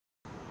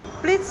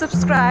Please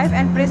subscribe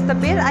and press the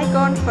bell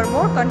icon for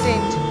more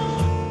content.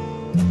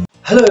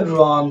 Hello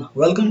everyone,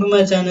 welcome to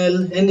my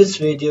channel. In this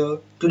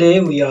video, today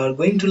we are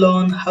going to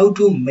learn how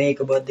to make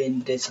a birthday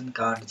invitation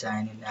card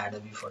design in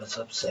Adobe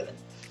Photoshop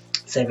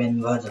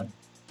 7 version.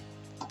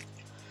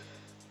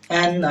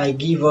 And I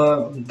give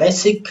a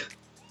basic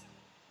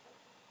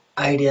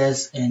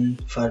ideas in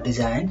for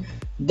design.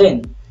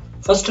 Then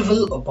first of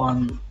all,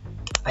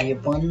 I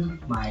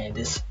open my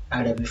this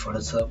Adobe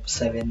Photoshop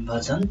 7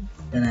 version.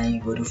 Then I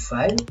go to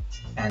file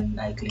and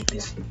I click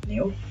this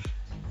new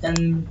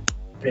and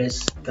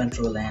press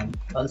Ctrl M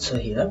also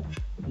here.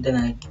 Then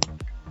I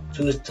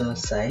choose the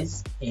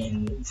size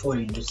in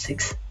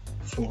 4x6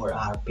 for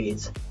our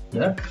page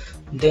here.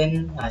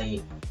 Then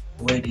I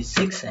weight is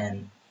 6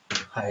 and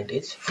height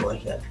is 4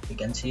 here. You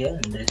can see here,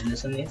 and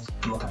resolution is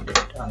 200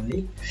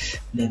 only.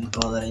 Then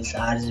color is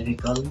RGB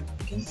color,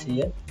 you can see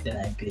here. Then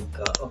I click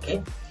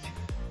OK.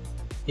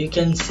 You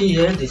can see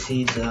here, this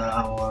is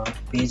our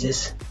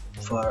pages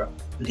for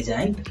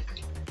design.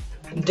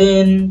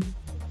 Then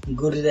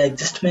go to the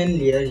adjustment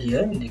layer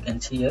here, and you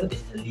can see here this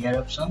is the layer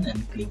option,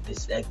 and click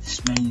this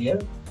adjustment layer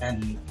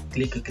and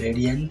click a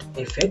gradient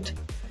effect,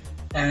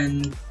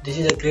 and this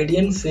is a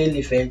gradient fill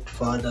effect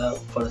for the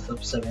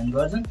Photoshop 7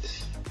 version,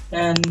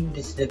 and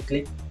this is the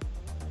click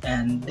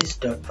and this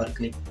dot for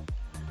click,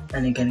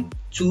 and you can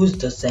choose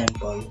the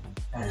sample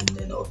and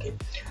then OK.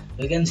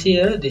 You can see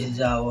here, this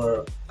is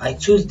our, I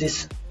choose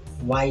this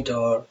white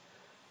or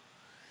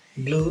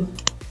blue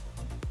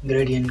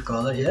gradient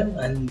color here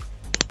and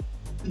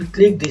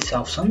click this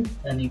option,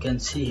 and you can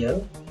see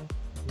here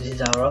this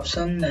is our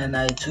option, and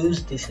I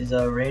choose this is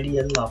a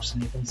radial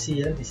option. You can see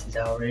here this is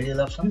our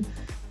radial option,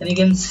 and you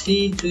can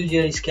see choose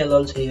your scale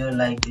also here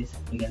like this.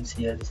 You can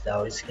see here this is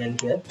our scale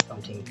here,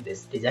 something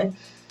this design.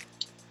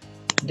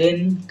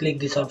 Then click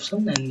this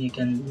option and you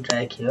can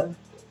drag here,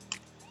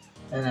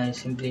 and I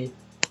simply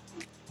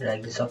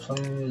drag this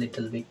option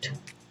little bit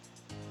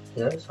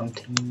here,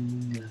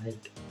 something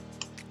like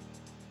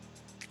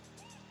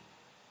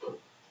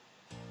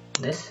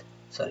this,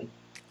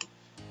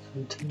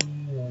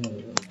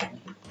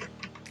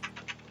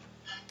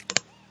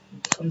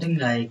 something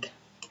like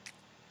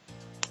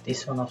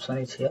this one option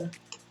is here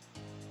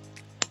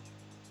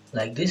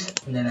like this,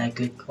 and then I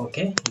click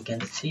OK. You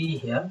can see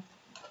here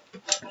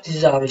this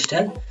is our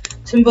style,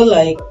 simple.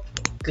 I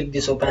click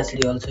this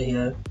opacity also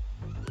here,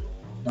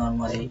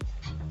 normally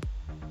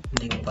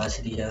the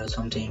opacity here,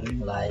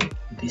 something like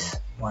this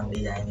one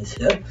design is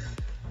here.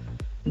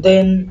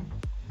 Then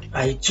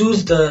I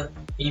choose the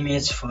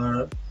image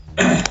for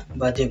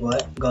birthday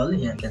girl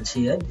here. You can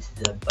see here this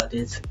is a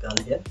birthday girl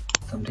here,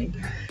 something.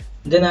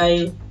 Then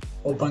I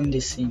open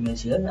this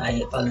image here.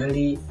 I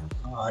already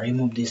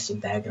remove this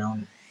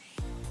background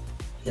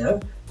here,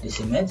 this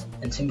image,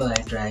 and simple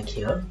I drag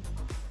here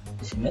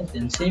this image,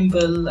 and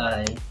simple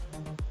I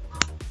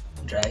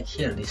drag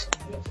here this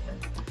image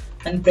here,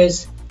 and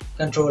press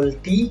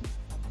Ctrl T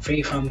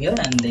free from here,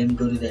 and then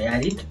go to the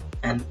edit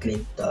and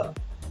click the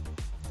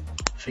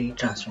free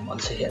transform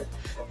also here,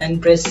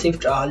 and press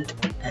Shift Alt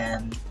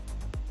and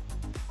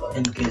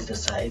increase the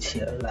size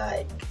here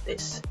like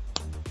this.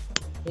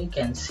 You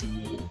can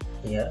see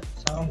here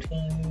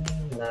something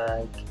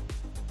like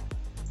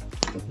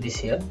this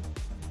here.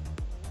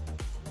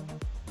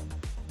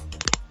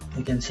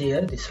 You can see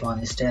here this one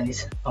is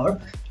stylish, or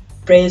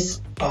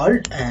press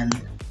Alt and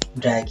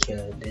drag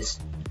here this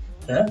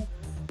here.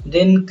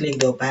 Then click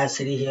the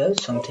opacity here,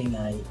 something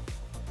I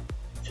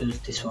choose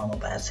this one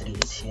opacity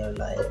is here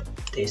like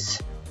this,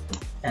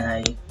 and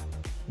I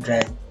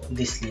drag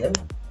this layer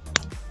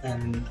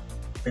and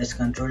press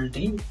Ctrl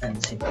T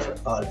and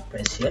Shift Alt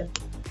press here.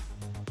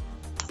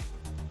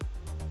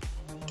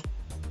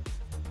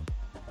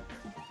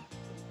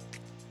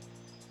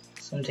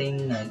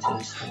 Something I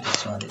choose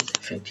this one is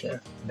effect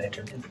here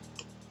better than.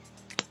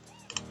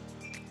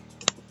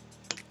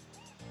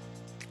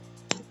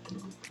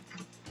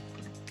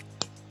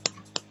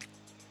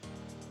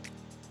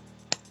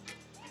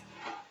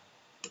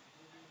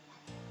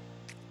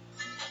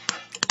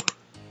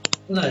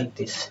 Like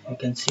this, you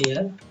can see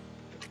here.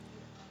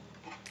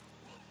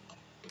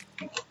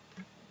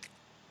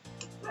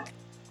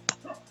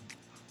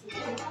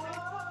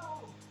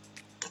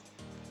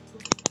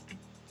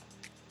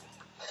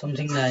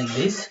 Something like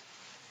this,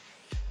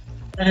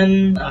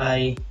 and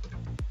I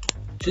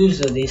choose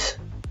this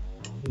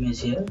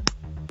image here,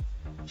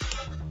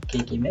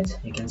 cake image.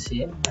 You can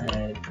see it.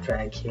 I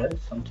drag here,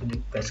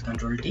 something, press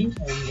Ctrl T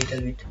and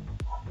little bit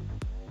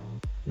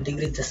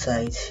decrease the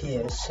size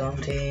here,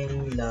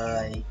 something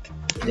like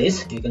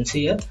this. You can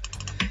see here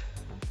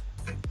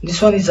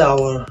this one is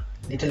our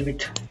little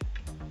bit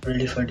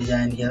ready for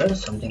design here,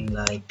 something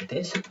like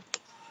this.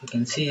 You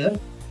can see here.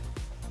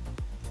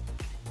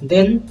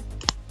 Then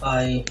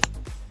I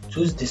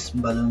choose this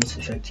balloons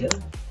effect here.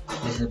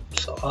 This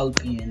is all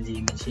PNG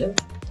image here.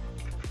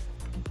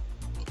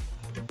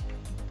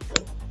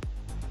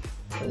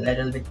 A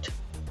little bit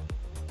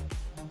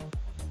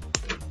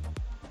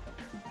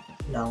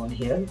down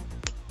here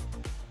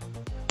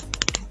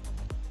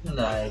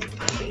like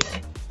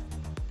this.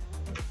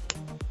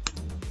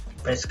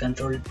 press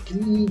Ctrl T,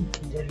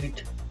 little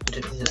bit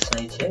decrease the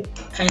size here,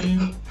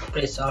 and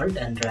press Alt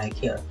and drag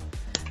here.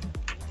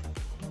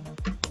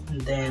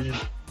 Then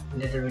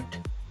little bit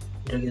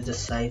decrease the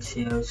size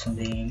here,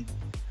 something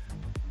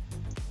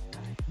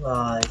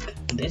like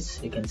this,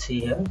 you can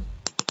see here.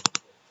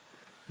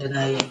 Then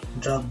I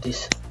drop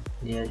this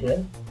layer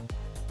here,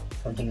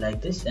 something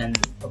like this, and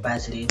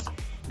opacity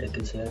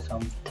decrease here,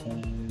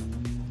 something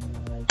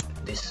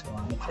like this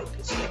one, like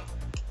this here.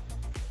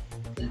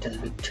 Little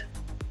bit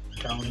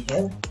down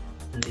here,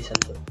 and this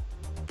also,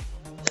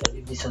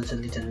 sorry, this also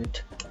little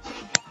bit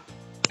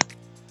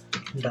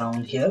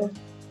down here,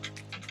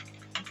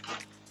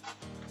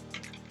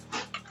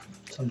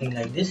 something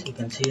like this, you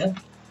can see here.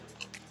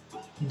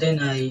 Then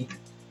I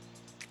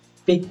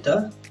pick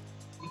the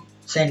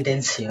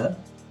sentence here,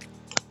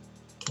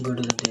 go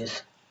to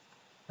this,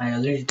 I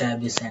already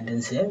typed this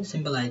sentence here,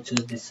 simple, I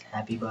choose this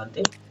happy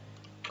birthday,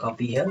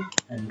 copy here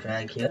and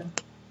drag here,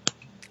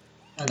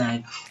 and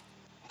I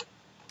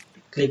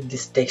click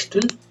this text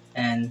tool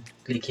and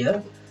click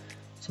here,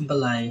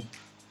 simple, I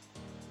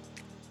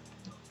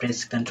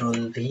press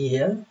Ctrl V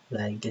here,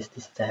 like this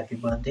is the happy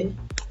birthday,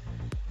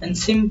 and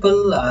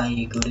simple,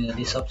 I go to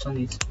this option,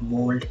 is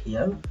bold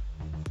here,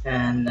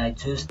 and I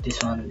choose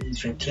this one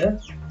right here,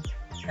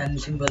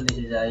 and simple, this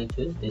is I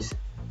choose this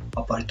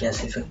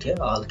uppercase effect here,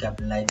 all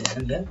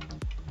capitalization here.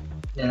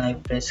 Then I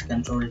press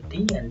Ctrl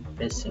T and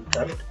press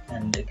Enter,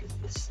 and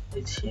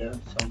this here,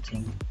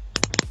 something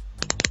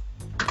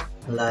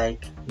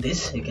like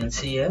this, you can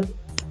see here.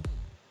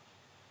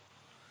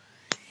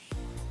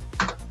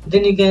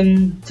 Then you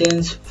can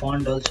change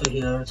font also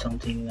here,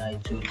 something I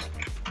choose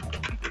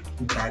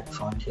back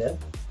font here,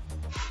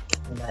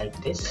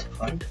 like this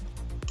font,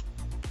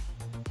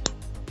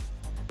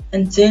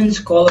 and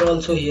change color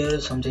also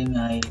here, something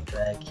I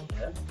drag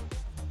here,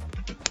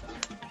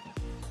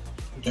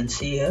 you can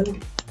see here,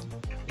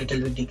 it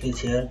will be decrease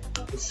here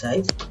this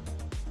size,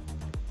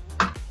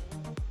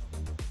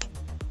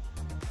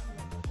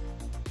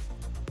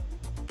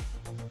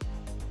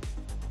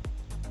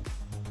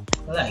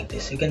 like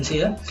this, you can see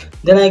here.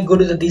 Then I go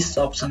to this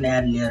option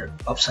and layer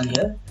option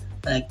here,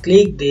 and I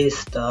click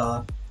this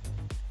the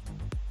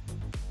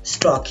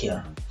stroke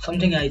here,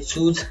 something I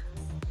choose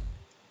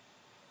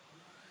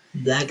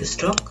black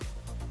stroke,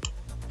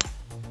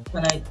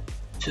 and I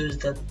choose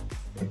the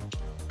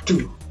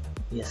 2,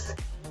 yes,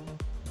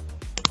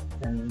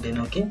 and then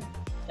okay,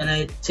 and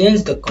I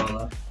change the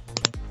color,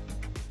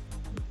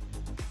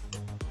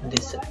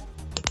 this,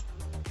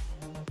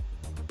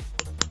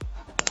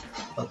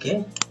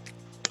 okay,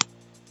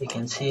 you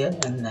can see here,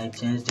 and I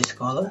change this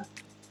color.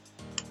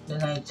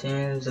 Then I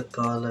change the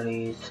color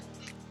is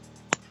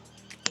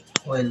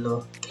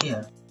yellow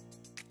here.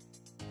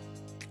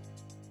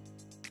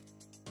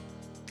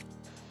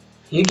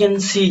 You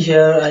can see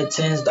here I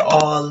changed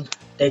all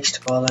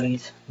text color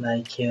is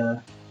like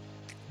here.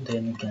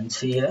 Then you can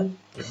see here,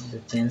 this is the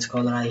change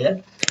color I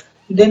have.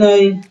 Then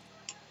I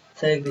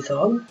select this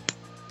all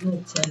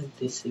and I change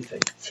this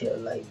effect here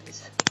like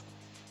this.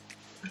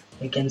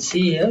 You can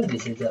see here,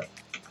 this is the,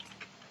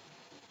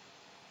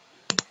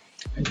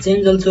 and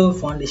change also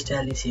font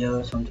style is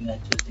here, something I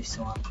choose this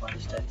one, font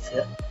style is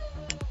here,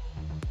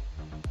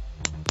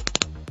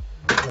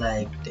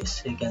 like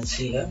this, you can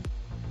see here,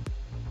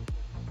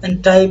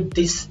 and type,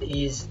 this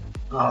is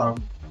our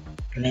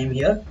name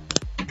here,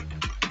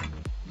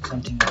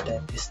 something like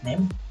that, this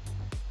name,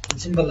 and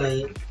simple,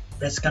 I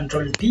press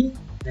Ctrl T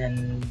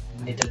and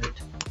little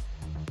bit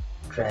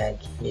drag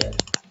here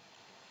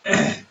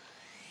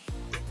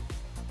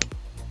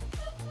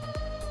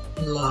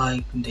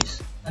like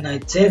this, and I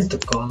change the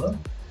color,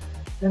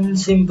 and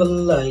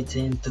simple, I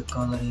change the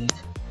color is,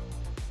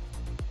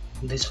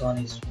 this one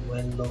is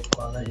yellow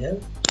color here,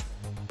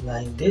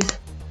 like this,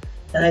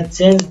 and I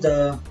change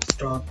the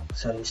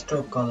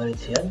stroke color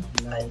is here,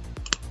 like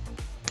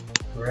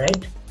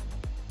red,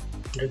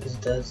 decrease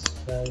the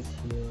size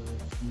here,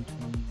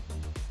 something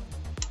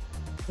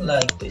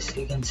like this,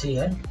 you can see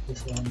here,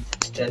 this one is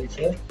still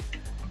here,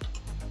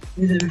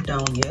 little bit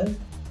down here.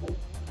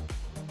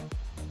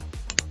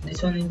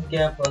 This one is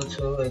gap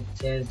also, I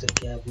change the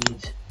gap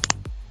is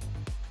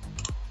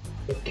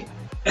 50.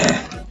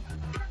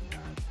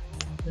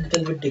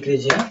 Little bit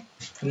decrease here,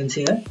 you can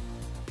see here.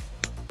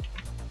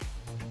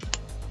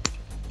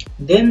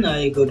 Then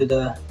I go to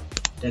the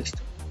text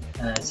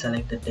and I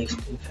select the text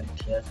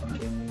effect here,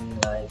 something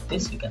like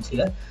this, you can see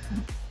here.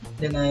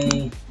 Then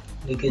I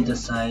decrease the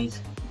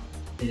size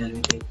little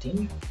bit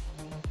 18,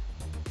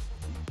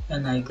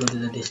 and I go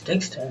to this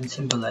text and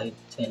simple, I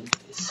change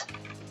this.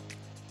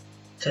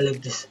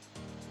 Select this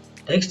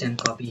text and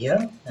copy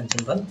here and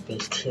simple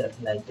paste here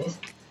like this,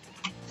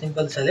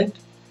 simple select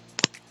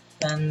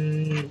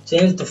and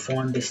change the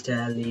font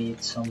style,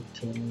 it's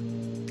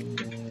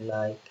something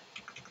like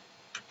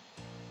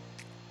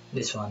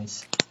this one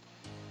is,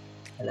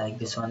 I like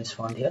this one is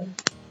font here,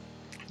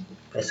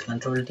 press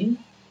Ctrl T,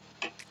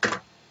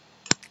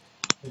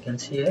 you can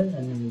see here,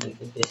 and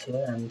this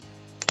here, and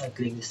I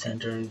click the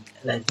center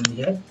alignment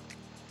here.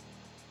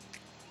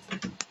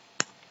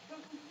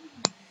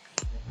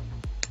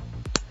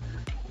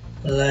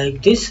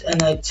 like this,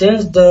 and I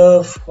change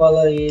the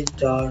color is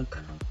dark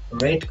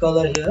red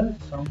color here,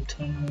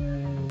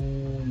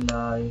 something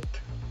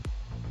like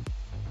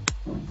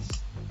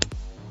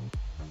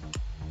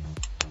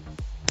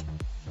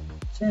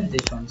change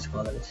this one's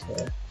color is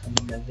here,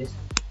 something like this.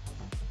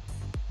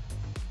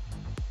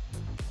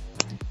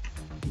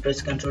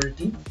 Press Ctrl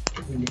T,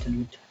 a little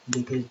bit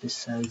decrease the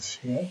size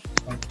here,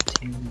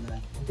 something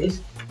like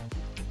this.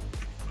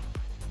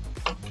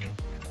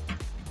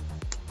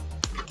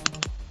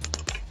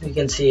 You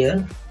can see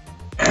here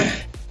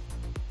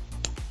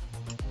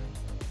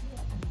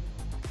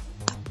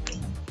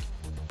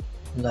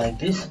like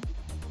this.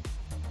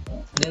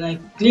 Then I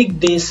click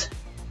this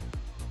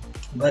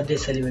birthday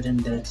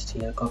celebration text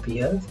here, copy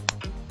here,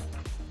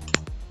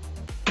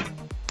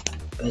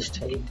 paste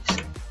here this.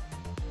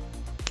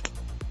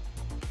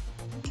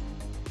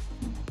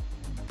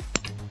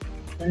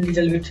 And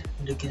little bit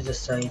decrease the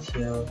size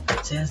here,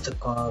 change the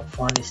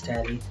font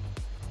style is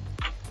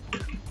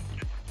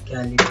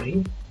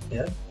Calibri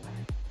here,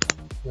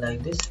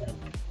 like this, and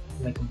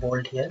make a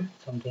bold here,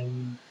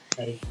 something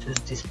I choose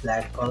this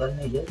black color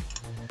here.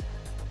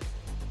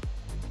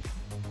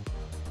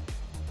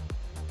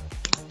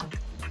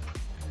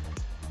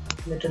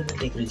 Little bit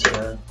decrease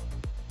here,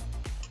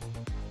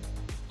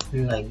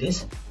 like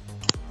this,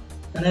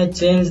 and I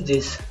change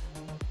this,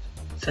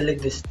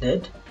 select this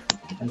date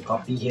and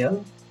copy here,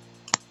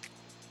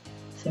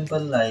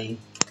 simple. I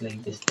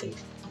click this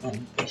text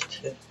and paste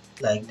here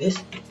like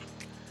this,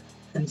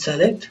 and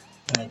select,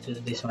 and I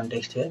choose this one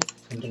text here,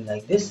 something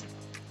like this,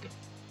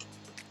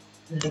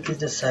 decrease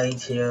the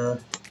size here,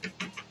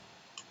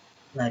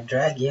 and I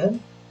drag here,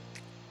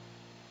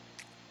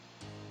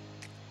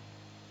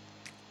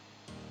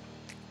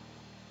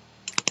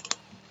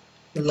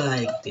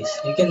 like this.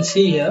 You can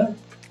see here,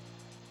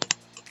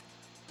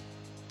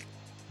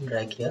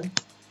 drag here,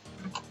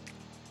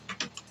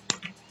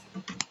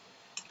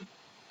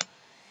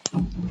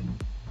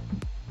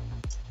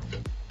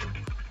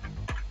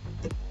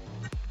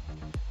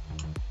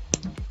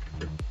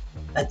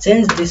 I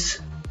change this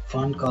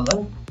font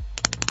color,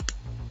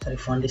 sorry,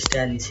 font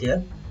style is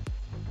here,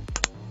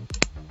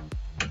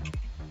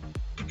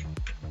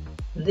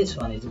 this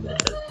one is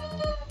better.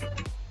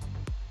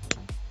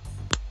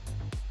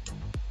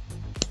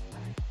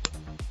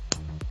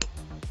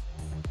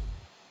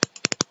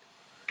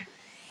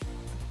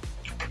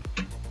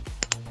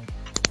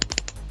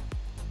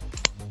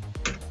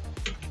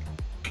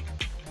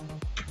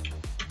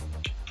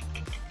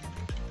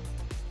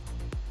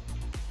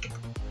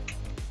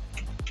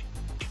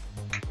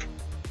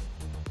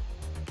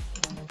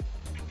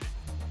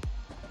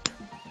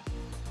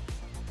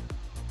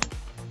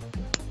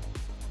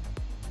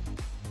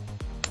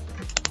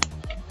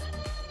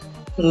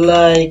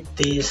 Like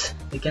this,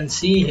 you can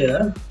see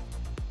here.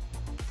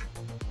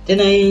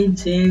 Then I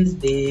change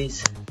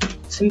this,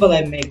 simple,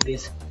 I make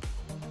this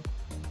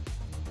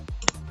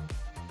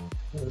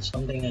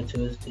something, I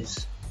choose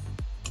this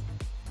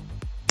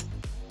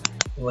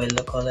while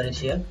the color is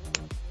here,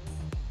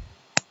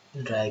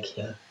 drag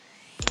here,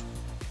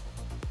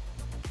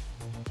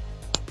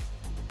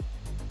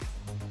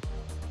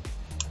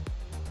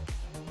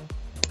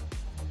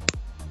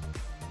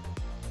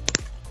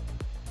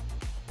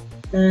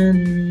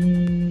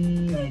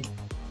 and I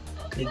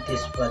click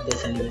this birthday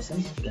celebration.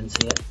 You can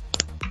see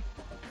here,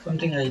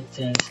 something I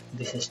change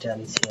this style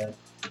is here.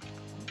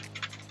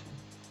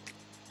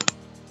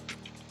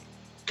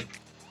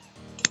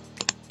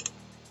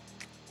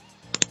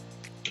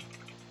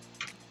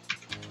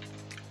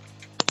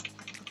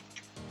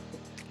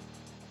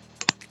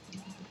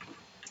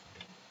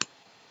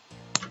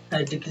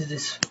 I decrease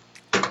this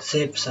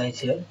shape size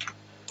here,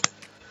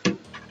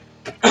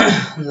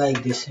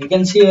 like this. You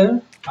can see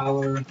here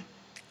our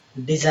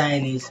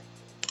design is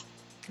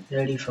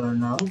ready for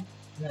now.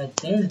 I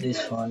change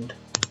this font,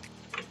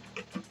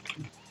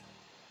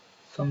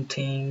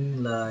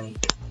 something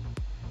like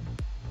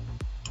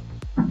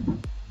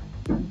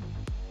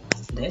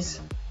this.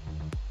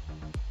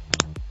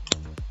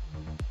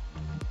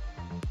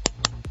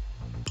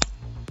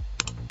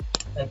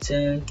 I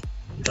change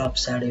drop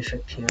shadow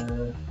effect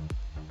here,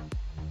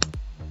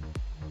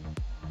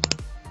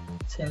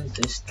 change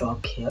this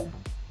stroke here,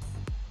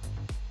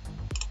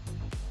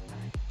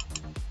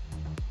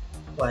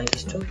 white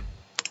stroke,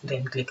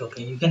 then click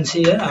OK. You can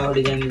see here our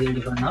design is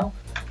ready for now.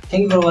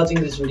 Thank you for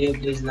watching this video.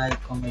 Please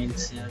like, comment,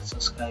 share,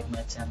 subscribe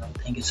my channel.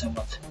 Thank you so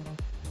much.